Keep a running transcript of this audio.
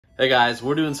Hey guys,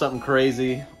 we're doing something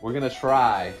crazy. We're gonna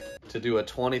try to do a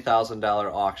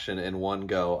 $20,000 auction in one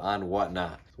go on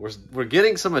Whatnot. We're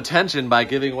getting some attention by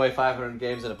giving away 500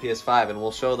 games in a PS5, and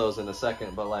we'll show those in a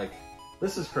second, but like,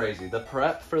 this is crazy. The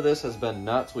prep for this has been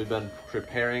nuts. We've been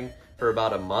preparing for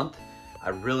about a month. I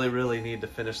really need to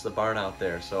finish the barn out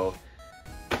there, so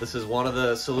this is one of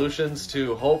the solutions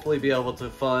to hopefully be able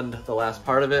to fund the last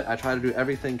part of it. I try to do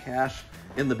everything cash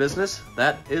in the business.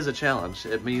 That is a challenge.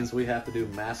 It means we have to do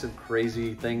massive,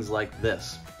 crazy things like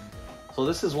this. So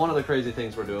this is one of the crazy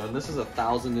things we're doing. This is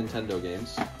 1,000 Nintendo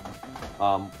games.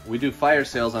 We do fire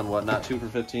sales on Whatnot, 2 for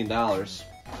 $15.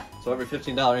 So every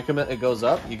 $15 increment it goes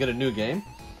up, you get a new game,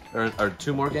 or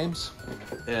 2 more games.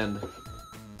 And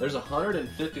there's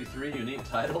 153 unique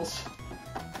titles,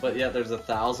 but yet there's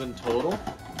 1,000 total.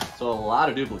 So a lot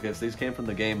of duplicates. These came from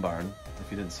the Game Barn, if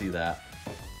you didn't see that.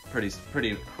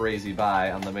 Pretty crazy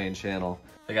buy on the main channel.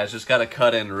 Hey guys, just gotta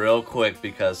cut in real quick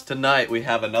because tonight we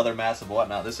have another massive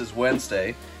Whatnot. This is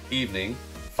Wednesday evening,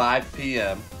 5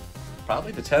 p.m.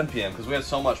 probably to 10 p.m. because we have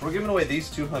so much. We're giving away these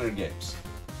 200 games.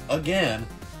 Again,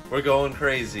 we're going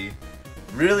crazy.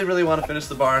 Really want to finish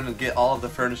the barn and get all of the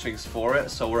furnishings for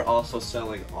it, so we're also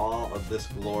selling all of this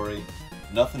glory.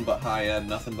 Nothing but high-end,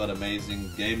 nothing but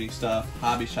amazing gaming stuff,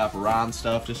 hobby shop Ron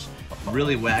stuff, just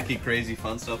really wacky, crazy,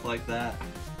 fun stuff like that.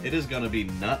 It is gonna be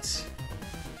nuts.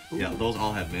 Ooh. Yeah, those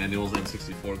all have manuals,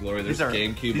 N64 glory. There's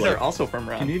GameCube. These are also from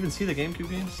Ron. Can you even see the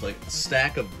GameCube games? Like a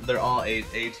stack of, they're all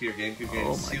A-tier GameCube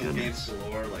games. Sealed games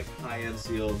galore, like high-end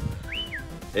sealed.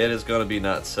 It is gonna be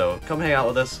nuts. So come hang out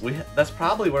with us. That's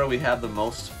probably where we have the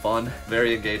most fun.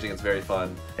 Very engaging. It's very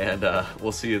fun, and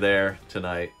we'll see you there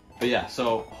tonight. But yeah,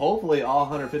 so hopefully all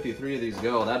 153 of these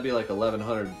go. That'd be like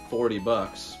 1,140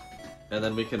 bucks, and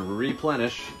then we can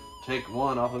replenish, take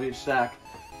one off of each stack,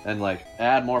 and like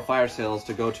add more fire sales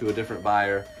to go to a different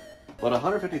buyer. But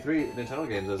 153 Nintendo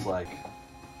games is like,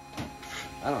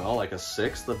 I don't know, like a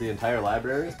sixth of the entire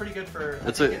library. It's pretty good for,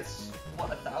 it's what,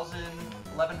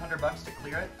 1,100 bucks to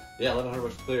clear it? Yeah, 1,100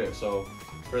 bucks to clear it. So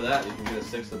for that, you can get a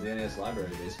sixth of the NES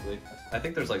library, basically. I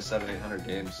think there's like 700-800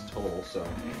 games total, so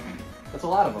that's a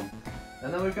lot of them.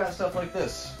 And then we've got stuff like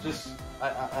this. Just,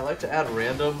 I like to add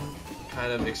random,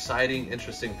 kind of exciting,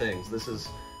 interesting things. This is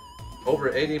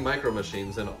over 80 micro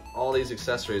machines and all these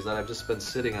accessories that I've just been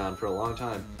sitting on for a long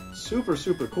time. Super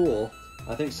cool.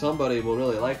 I think somebody will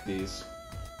really like these.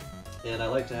 And I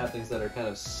like to have things that are kind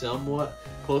of somewhat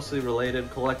closely related,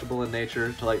 collectible in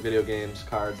nature to like video games,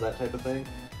 cards, that type of thing.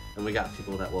 And we got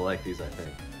people that will like these, I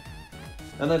think.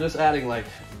 And then just adding like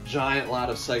giant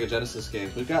lot of Sega Genesis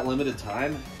games. We've got limited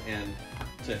time, and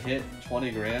to hit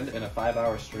 20 grand in a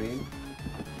 5-hour stream,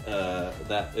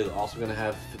 that is also gonna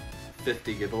have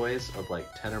 50 giveaways of like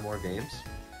 10 or more games.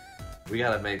 We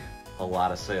gotta make a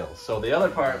lot of sales. So the other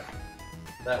part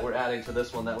that we're adding to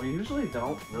this one that we usually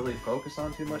don't really focus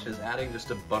on too much is adding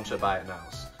just a bunch of buy it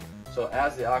nows. So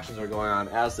as the auctions are going on,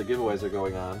 as the giveaways are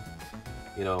going on,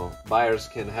 you know, buyers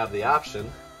can have the option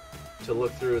to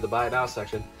look through the buy it now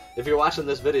section. If you're watching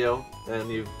this video and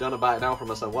you've done a buy it now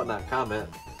from us on Whatnot, comment,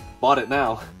 bought it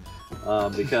now,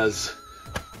 because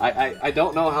I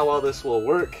don't know how well this will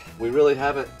work. We really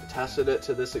haven't tested it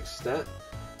to this extent,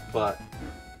 but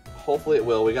hopefully it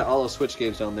will. We got all those Switch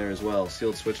games down there as well,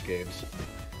 sealed Switch games.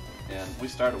 And we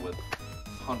started with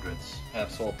hundreds,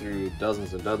 have sold through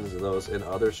dozens and dozens of those in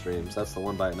other streams. That's the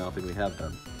one buy it now thing we have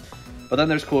done. But then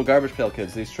there's cool Garbage Pail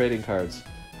Kids, these trading cards.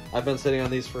 I've been sitting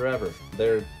on these forever.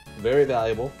 They're very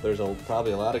valuable. There's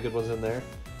probably a lot of good ones in there,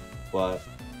 but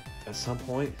at some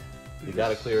point, you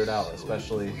gotta clear it out,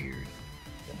 especially...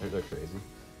 They're crazy.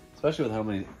 Especially with how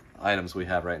many items we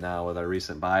have right now with our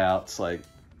recent buyouts. Like,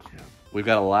 we've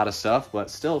got a lot of stuff,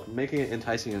 but still making it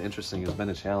enticing and interesting has been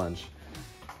a challenge.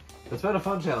 It's been a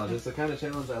fun challenge. It's the kind of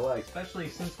challenge I like. Especially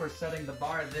since we're setting the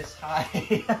bar this high.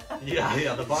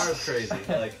 yeah, the bar is crazy.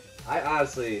 Like, I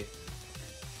honestly,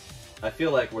 I feel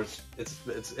like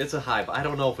it's a high, but I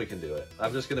don't know if we can do it.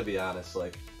 I'm just gonna be honest.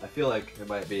 Like, I feel like it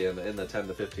might be in the 10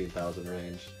 to 15,000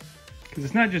 range. Because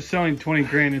it's not just selling 20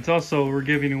 grand, it's also we're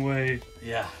giving away.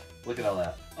 Yeah, look at all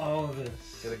that. All of this.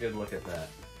 Get a good look at that.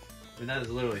 I mean, that is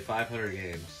literally 500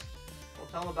 games. We'll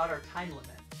tell them about our time limit.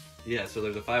 Yeah, so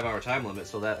there's a 5-hour time limit,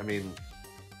 so that, I mean,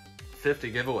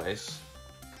 50 giveaways,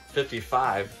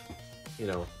 55, you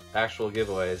know, actual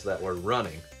giveaways that we're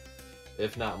running,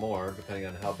 if not more, depending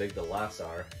on how big the lots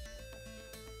are.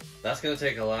 That's going to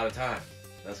take a lot of time.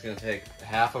 That's going to take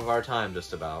half of our time,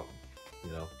 just about,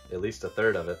 you know, at least a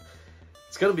third of it.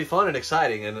 It's going to be fun and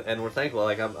exciting, and we're thankful.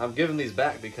 Like, I'm giving these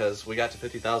back because we got to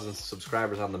 50,000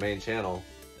 subscribers on the main channel.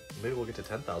 Maybe we'll get to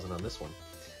 10,000 on this one.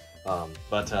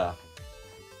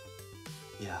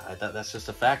 yeah, that's just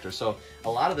a factor. So a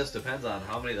lot of this depends on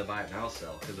how many the buy it now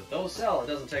sell. Because if those sell, it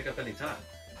doesn't take up any time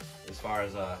as far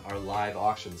as our live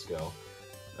auctions go.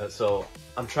 So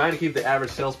I'm trying to keep the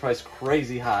average sales price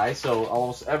crazy high. So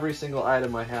almost every single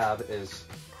item I have is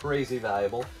crazy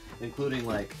valuable, including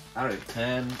like, I don't know,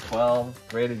 10,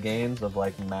 12 rated games of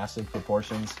like massive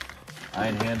proportions.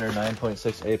 Einhander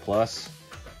 9.6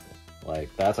 A+. Like,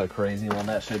 that's a crazy one.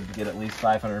 That should get at least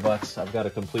 500 bucks. I've got a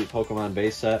complete Pokemon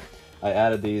base set. I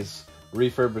added these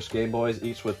refurbished Game Boys,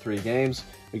 each with 3 games.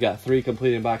 We got 3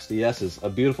 complete in-box DSs, a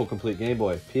beautiful complete Game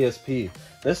Boy, PSP.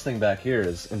 This thing back here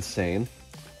is insane.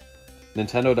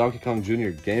 Nintendo Donkey Kong Jr.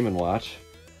 Game & Watch.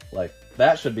 Like,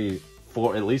 that should be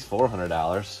at least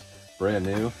 $400. Brand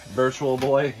new. Virtual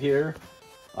Boy here.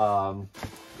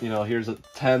 You know, here's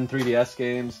 10 3DS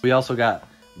games. We also got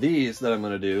these that I'm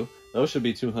gonna do. Those should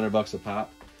be 200 bucks a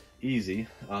pop. Easy.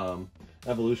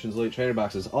 Evolution's Elite Trainer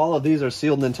Boxes. All of these are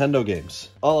sealed Nintendo games.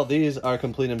 All of these are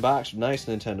complete in box, nice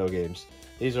Nintendo games.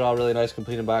 These are all really nice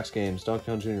complete in box games. Donkey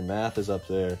Kong Jr. Math is up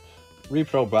there.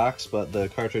 Repro box, but the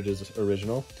cartridge is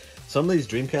original. Some of these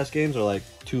Dreamcast games are like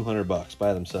 200 bucks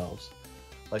by themselves.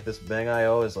 Like this Bang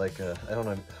IO is like, I don't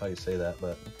know how you say that,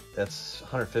 but that's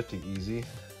 150 easy.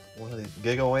 One of these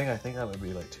Giga Wing, I think that would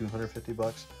be like 250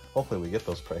 bucks. Hopefully we get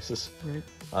those prices.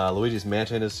 Right. Luigi's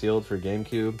Mansion is sealed for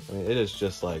GameCube. I mean, it is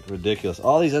just like ridiculous.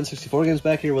 All these N64 games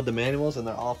back here with the manuals, and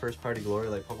they're all first party glory,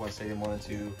 like Pokemon Stadium 1 and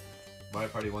 2, Mario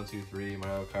Party 1, 2, 3,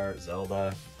 Mario Kart,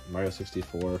 Zelda, Mario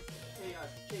 64. Hey,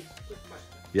 Chase, quick question.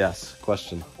 Yes,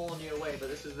 question. I'm pulling you away, but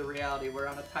this is the reality. We're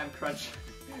on a time crunch.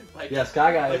 Like, yeah,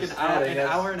 Sky Guy like is an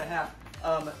hour and a half.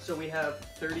 So we have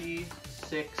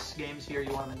 36 games here.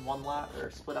 You want them in one lot or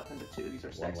split up into 2? These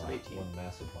are stacks of 18. One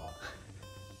massive lot.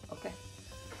 Okay.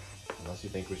 Unless you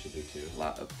think we should do 2.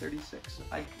 Lot of 36.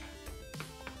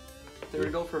 If they were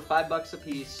to go for $5 a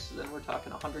piece, then we're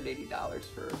talking $180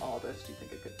 for all this. Do you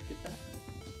think I could get that?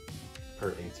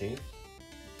 Per 18?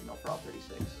 No, for all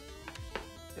 36.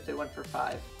 If they went for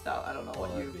 5, I don't know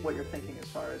what you're thinking as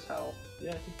far as how.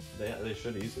 Yeah, I think they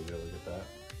should easily be able to get that.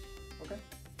 Okay.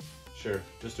 Sure,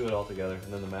 just do it all together,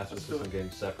 and then the Master System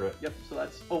game's separate. Yep. So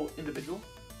that's individual.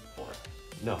 Or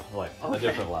no, like a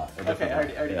different lot. I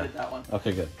already did that one.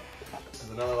 Okay, good. This is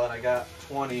another lot. I got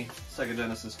 20 Sega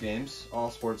Genesis games, all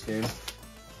sports games.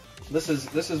 This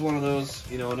is one of those,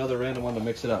 you know, another random one to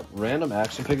mix it up. Random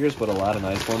action figures, but a lot of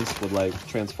nice ones with like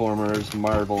Transformers,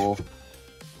 Marvel,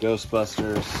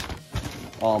 Ghostbusters,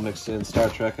 all mixed in. Star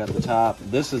Trek at the top.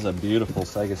 This is a beautiful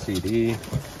Sega CD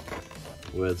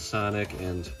with Sonic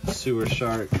and Sewer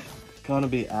Shark. Gonna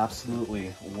be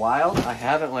absolutely wild. I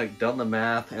haven't like done the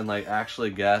math and like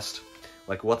actually guessed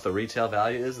like what the retail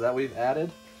value is that we've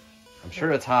added. I'm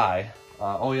sure it's high.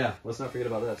 Oh yeah, let's not forget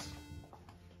about this.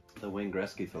 The Wayne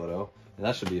Gretzky photo. And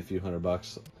that should be a few $100,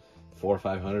 400 or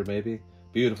 500 maybe.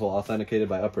 Beautiful, authenticated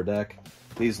by Upper Deck.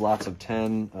 These lots of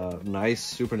 10 nice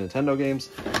Super Nintendo games.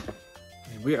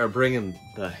 And we are bringing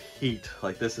the heat.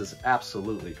 Like, this is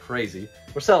absolutely crazy.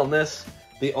 We're selling this,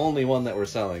 the only one that we're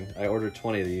selling. I ordered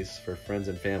 20 of these for friends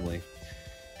and family.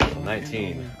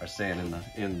 19 are staying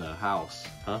in the house.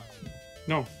 Huh?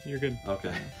 No, you're good.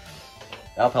 Okay.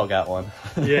 Alpel got one.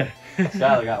 Yeah.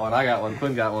 Skylar got one. I got one.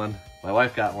 Quinn got one. My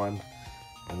wife got one.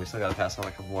 And we still got to pass on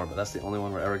a couple more, but that's the only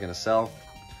one we're ever going to sell.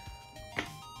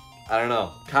 I don't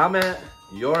know. Comment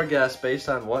your guess based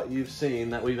on what you've seen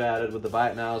that we've added with the buy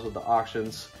it nows, with the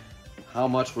auctions, how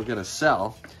much we're going to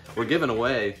sell. We're giving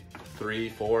away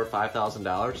 $3,000, $4,000,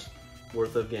 $5,000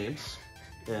 worth of games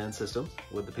and systems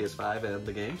with the PS5 and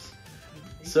the games.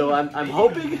 So I'm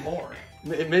hoping more.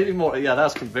 Maybe more. Yeah, that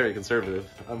was very conservative.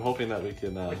 I'm hoping that we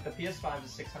can. Like the PS5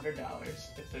 is $600.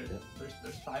 If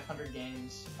there's 500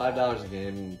 games. $5 a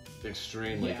game,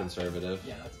 extremely conservative.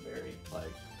 Yeah, that's very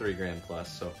like $3,000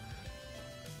 plus. So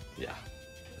yeah,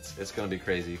 it's gonna be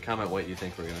crazy. Comment what you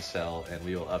think we're gonna sell, and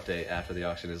we will update after the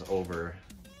auction is over,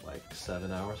 like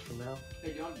 7 hours from now.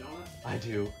 Hey, do you want a donut? I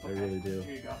do. Okay. I really do.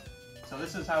 Here you go. So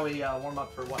this is how we warm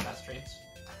up for what, Mass Trains?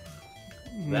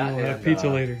 We'll have pizza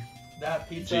later. That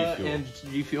pizza and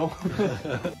G Fuel.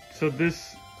 So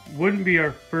this wouldn't be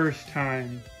our first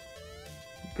time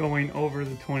going over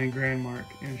the 20 grand mark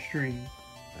in a stream.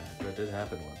 That did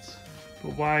happen once.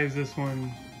 But why is this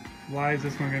one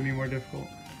gonna be more difficult?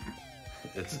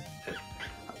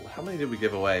 How many did we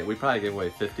give away? We probably gave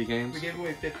away 50 games. We gave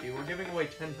away 50. We're giving away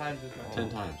 10 times as much. 10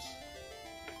 times.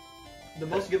 The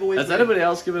most giveaways. Has anybody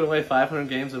else given away 500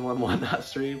 games in one not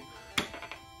stream?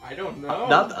 I don't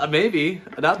know. Maybe.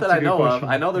 Not that I know question. of.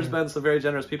 I know there's been some very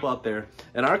generous people out there.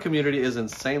 And our community is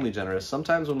insanely generous.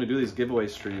 Sometimes when we do these giveaway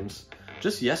streams,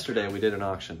 just yesterday we did an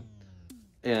auction.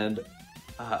 And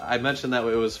I mentioned that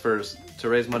it was to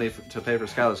raise money to pay for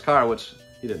Skylar's car, which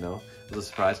he didn't know. It was a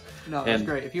surprise. No, it was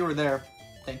great. If you were there,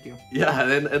 thank you. Yeah,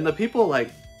 and the people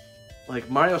like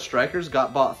Mario Strikers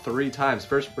got bought 3 times.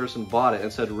 First person bought it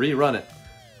and said rerun it.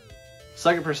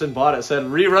 Second person bought it, said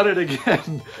rerun it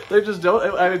again. They just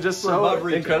don't. I mean, just so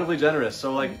incredibly generous.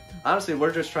 So like, honestly,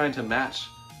 we're just trying to match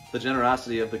the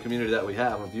generosity of the community that we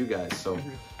have of you guys. So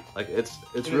like, it's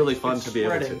really fun to be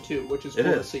able to. Too, which is cool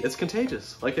to see. It's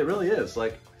contagious. Like it really is.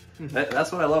 Like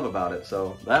that's what I love about it.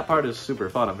 So that part is super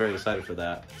fun. I'm very excited for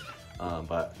that.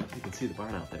 But you can see the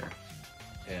barn out there,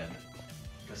 and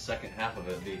the second half of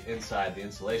it, the inside, the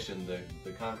insulation,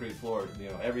 the concrete floor, you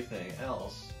know, everything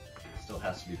else still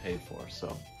has to be paid for.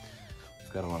 So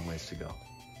we've got a long ways to go.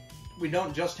 We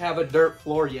don't just have a dirt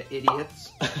floor, you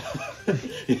idiots.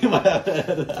 You might have to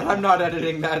edit that. I'm not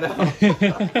editing that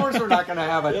out. Of course we're not going to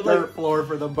have a dirt floor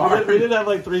for the barn. We did have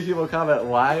like 3 people comment,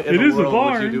 why in the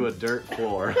world would you do a dirt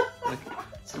floor? Like,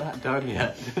 it's not done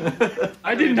yet.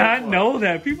 I did not know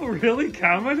that. People really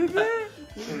commented that?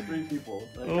 There were 3 people.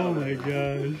 Oh my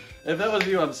gosh. If that was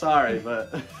you, I'm sorry,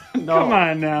 but no. Come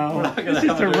on now. This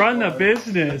is to run the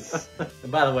business.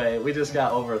 And by the way, we just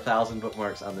got over 1,000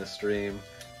 bookmarks on this stream.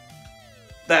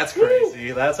 That's crazy.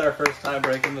 Woo! That's our first time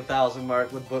breaking the 1,000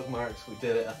 mark with bookmarks. We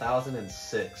did it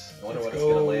 1,006. I wonder what it's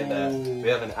gonna land at. We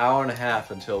have an hour and a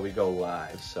half until we go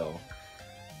live, so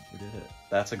we did it.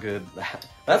 That's a good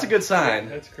sign.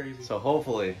 That's crazy. So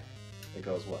hopefully it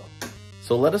goes well.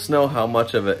 So let us know how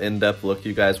much of an in-depth look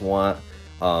you guys want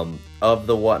of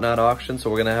the Whatnot auction. So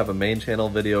we're gonna have a main channel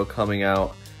video coming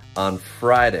out on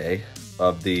Friday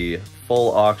of the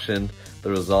full auction, the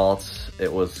results.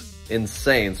 It was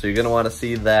insane, so you're gonna want to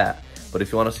see that. But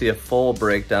if you want to see a full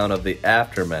breakdown of the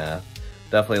aftermath,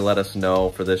 definitely let us know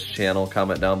for this channel.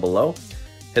 Comment down below,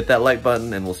 hit that like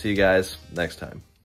button, and we'll see you guys next time.